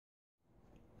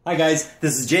Hi guys,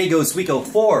 this is Jay Goswico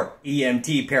for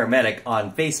EMT Paramedic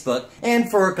on Facebook and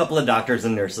for a couple of doctors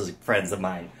and nurses friends of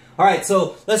mine. Alright,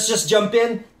 so let's just jump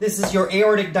in. This is your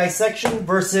aortic dissection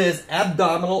versus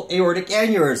abdominal aortic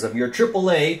aneurysm, your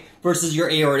AAA versus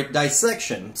your aortic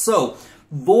dissection. So,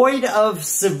 void of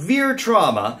severe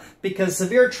trauma, because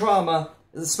severe trauma,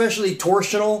 especially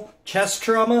torsional chest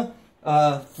trauma,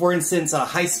 for instance, a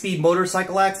high-speed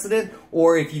motorcycle accident,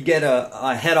 or if you get a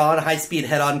high-speed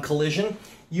head-on collision,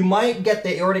 you might get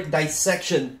the aortic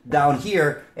dissection down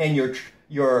here and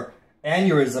your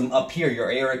aneurysm up here, your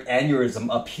aortic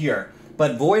aneurysm up here.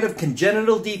 But void of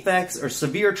congenital defects or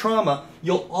severe trauma,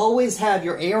 you'll always have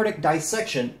your aortic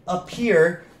dissection up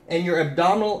here and your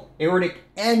abdominal aortic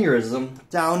aneurysm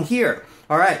down here.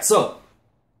 All right, so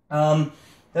the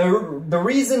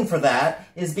reason for that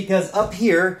is because up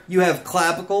here you have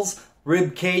clavicles,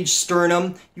 rib cage,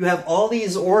 sternum. You have all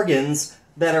these organs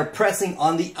that are pressing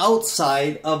on the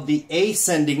outside of the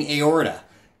ascending aorta.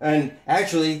 And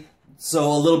actually,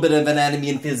 so a little bit of anatomy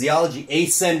and physiology.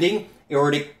 Ascending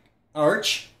aortic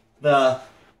arch, the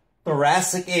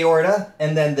thoracic aorta,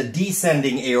 and then the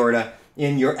descending aorta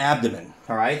in your abdomen.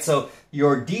 All right, so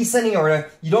your descending aorta,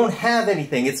 you don't have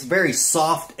anything. It's very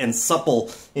soft and supple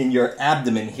in your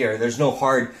abdomen here. There's no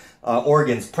hard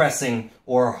organs pressing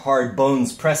or hard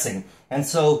bones pressing. And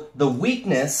so the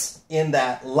weakness in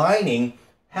that lining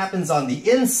happens on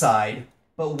the inside,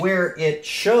 but where it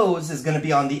shows is going to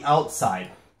be on the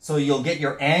outside. So you'll get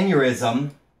your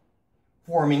aneurysm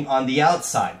forming on the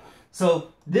outside.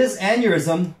 So this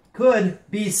aneurysm could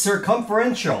be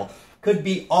circumferential, could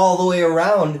be all the way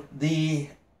around the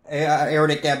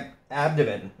aortic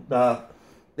abdomen, the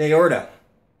aorta,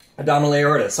 abdominal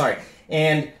aorta, sorry.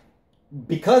 And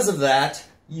because of that,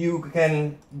 you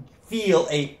can feel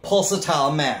a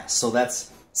pulsatile mass. So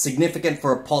that's significant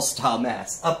for a pulsatile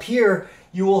mass. Up here,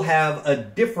 you will have a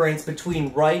difference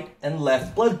between right and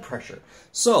left blood pressure.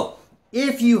 So,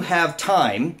 if you have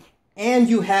time and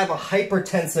you have a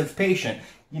hypertensive patient,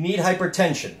 you need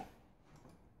hypertension.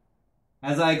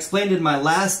 As I explained in my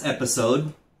last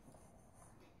episode,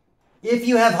 if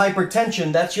you have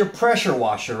hypertension, that's your pressure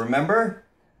washer, remember?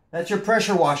 That's your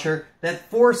pressure washer that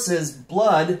forces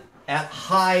blood at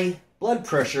high blood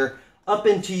pressure up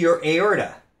into your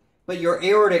aorta. But your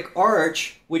aortic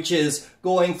arch, which is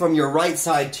going from your right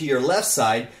side to your left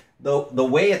side, the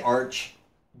way it arch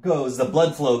goes, the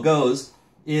blood flow goes,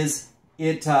 is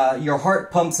your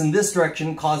heart pumps in this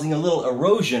direction, causing a little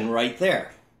erosion right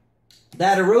there.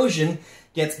 That erosion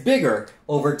gets bigger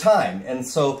over time, and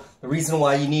so the reason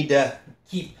why you need to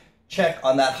keep check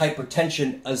on that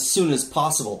hypertension as soon as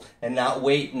possible and not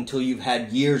wait until you've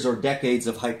had years or decades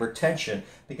of hypertension,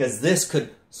 because this could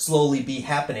slowly be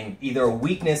happening, either a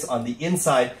weakness on the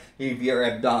inside of your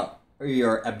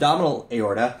abdominal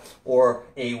aorta or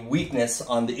a weakness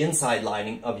on the inside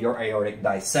lining of your aortic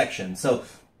dissection. So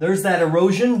there's that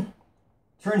erosion,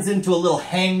 turns into a little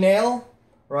hangnail,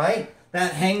 right?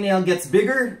 That hangnail gets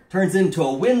bigger, turns into a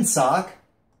windsock,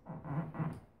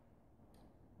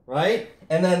 right?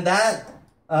 And then that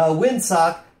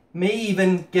windsock may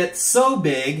even get so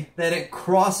big that it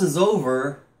crosses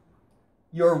over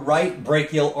your right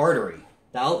brachial artery,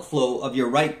 the outflow of your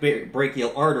right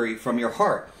brachial artery from your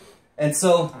heart. And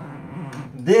so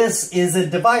this is a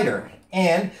divider,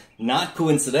 and not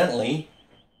coincidentally,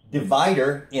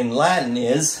 divider in Latin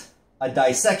is a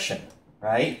dissection,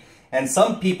 right? And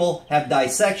some people have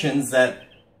dissections that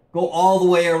go all the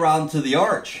way around to the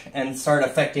arch and start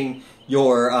affecting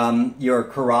your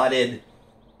carotid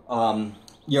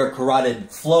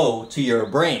flow to your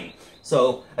brain.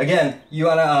 So again, you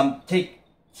want to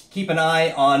keep an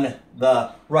eye on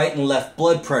the right and left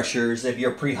blood pressures. If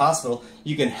you're pre-hospital,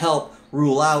 you can help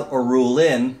rule out or rule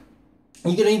in.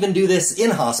 You can even do this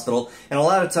in hospital, and a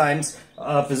lot of times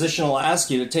a physician will ask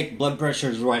you to take blood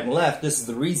pressures right and left. This is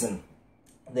the reason.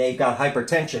 They've got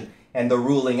hypertension and they're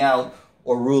ruling out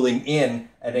or ruling in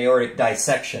an aortic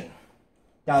dissection.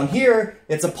 Down here,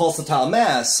 it's a pulsatile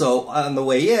mass, so on the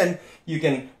way in, you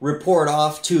can report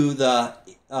off to the,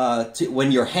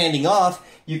 when you're handing off,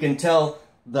 you can tell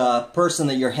the person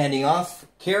that you're handing off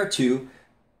care to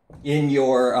in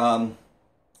your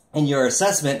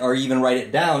assessment, or even write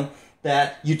it down,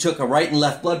 that you took a right and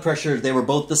left blood pressure, they were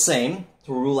both the same,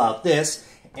 to rule out this,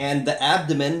 and the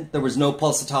abdomen, there was no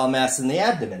pulsatile mass in the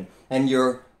abdomen, and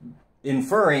you're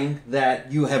inferring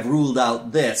that you have ruled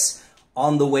out this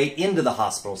on the way into the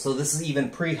hospital. So this is even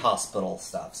pre-hospital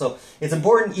stuff. So it's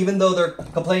important, even though they're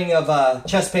complaining of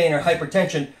chest pain or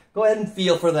hypertension, go ahead and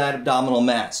feel for that abdominal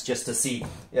mass just to see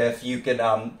if you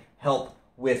can help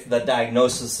with the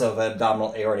diagnosis of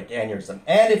abdominal aortic aneurysm.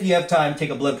 And if you have time, take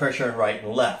a blood pressure in right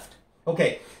and left.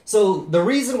 Okay, so the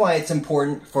reason why it's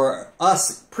important for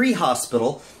us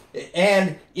pre-hospital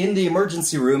and in the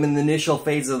emergency room, in the initial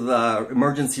phase of the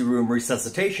emergency room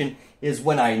resuscitation, is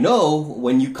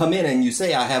when you come in and you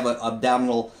say, I have an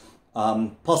abdominal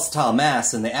pulsatile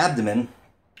mass in the abdomen,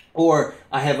 or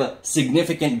I have a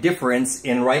significant difference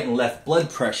in right and left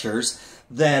blood pressures,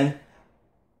 then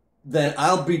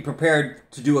I'll be prepared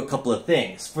to do a couple of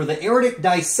things. For the aortic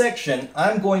dissection,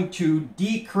 I'm going to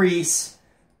decrease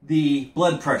the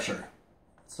blood pressure.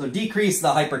 So decrease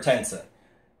the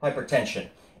hypertension.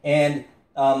 And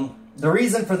the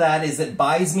reason for that is it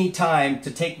buys me time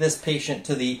to take this patient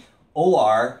to the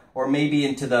OR or maybe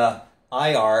into the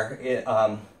IR,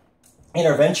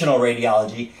 interventional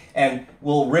radiology, and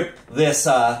we'll rip this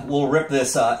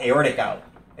aortic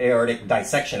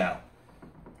dissection out.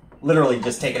 Literally,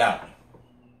 just take it out.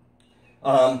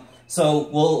 So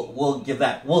we'll give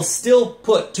that. We'll still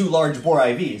put 2 large bore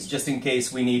IVs just in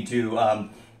case we need to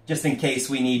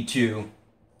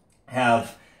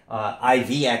have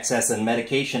IV access and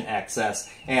medication access,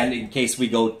 and in case we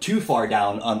go too far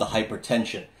down on the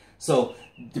hypertension. So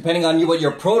depending on what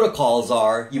your protocols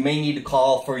are, you may need to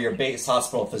call for your base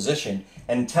hospital physician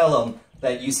and tell them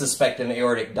that you suspect an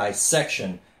aortic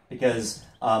dissection because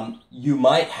you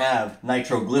might have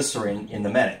nitroglycerin in the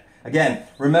medic. Again,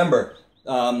 remember,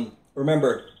 you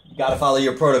got to follow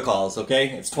your protocols. Okay,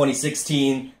 it's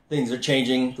 2016. Things are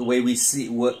changing. The way we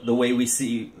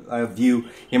view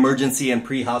emergency and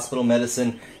pre-hospital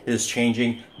medicine is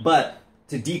changing. But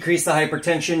to decrease the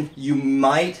hypertension, you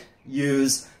might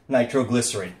use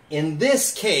nitroglycerin. In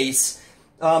this case,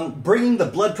 bringing the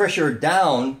blood pressure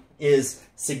down is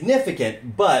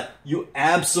significant, but you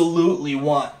absolutely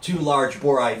want 2 large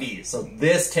bore IVs. So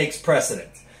this takes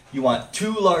precedence. You want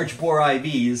 2 large bore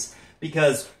IVs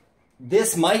because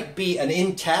this might be an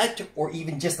intact or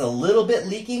even just a little bit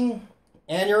leaking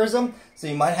aneurysm. So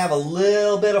you might have a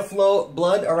little bit of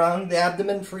blood around the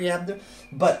abdomen, free abdomen.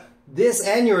 But this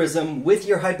aneurysm with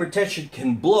your hypertension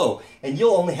can blow, and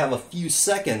you'll only have a few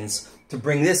seconds to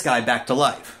bring this guy back to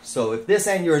life. So if this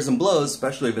aneurysm blows,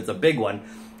 especially if it's a big one,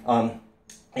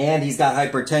 and he's got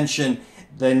hypertension,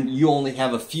 then you only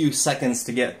have a few seconds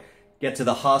to get to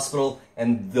the hospital,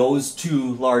 and those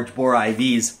 2 large bore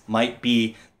IVs might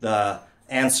be the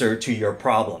answer to your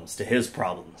problems, to his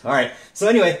problems. All right, so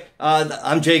anyway,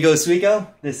 I'm Jay Goswico.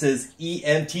 This is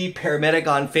EMT Paramedic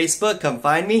on Facebook. Come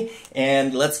find me,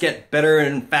 and let's get better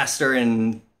and faster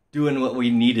in doing what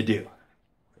we need to do.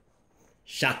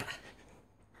 Shaka.